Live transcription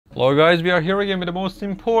Hello guys, we are here again with the most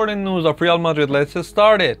important news of Real Madrid. Let's get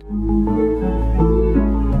started.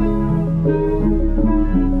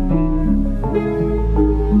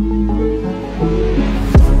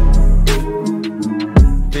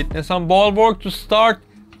 Fitness and ball work to start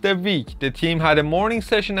the week. The team had a morning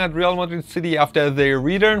session at Real Madrid City after their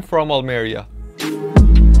return from Almeria.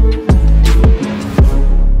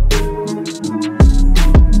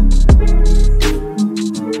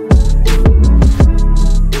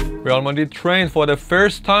 Real Madrid trained for the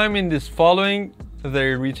first time in this following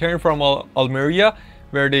their return from Almeria,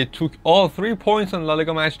 where they took all 3 points on La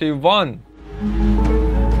Liga match day 1.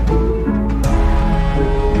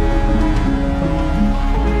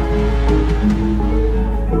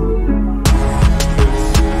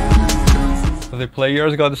 The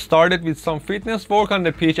players got started with some fitness work on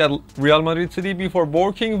the pitch at Real Madrid City before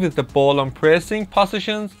working with the ball on pressing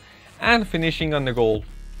positions and finishing on the goal.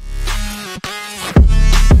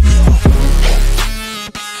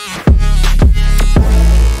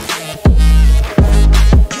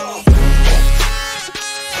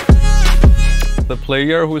 The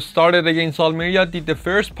player who started against Almeria did the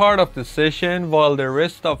first part of the session, while the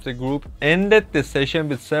rest of the group ended the session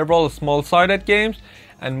with several small-sided games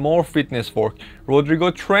and more fitness work.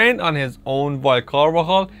 Rodrigo trained on his own while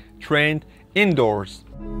Carvajal trained indoors.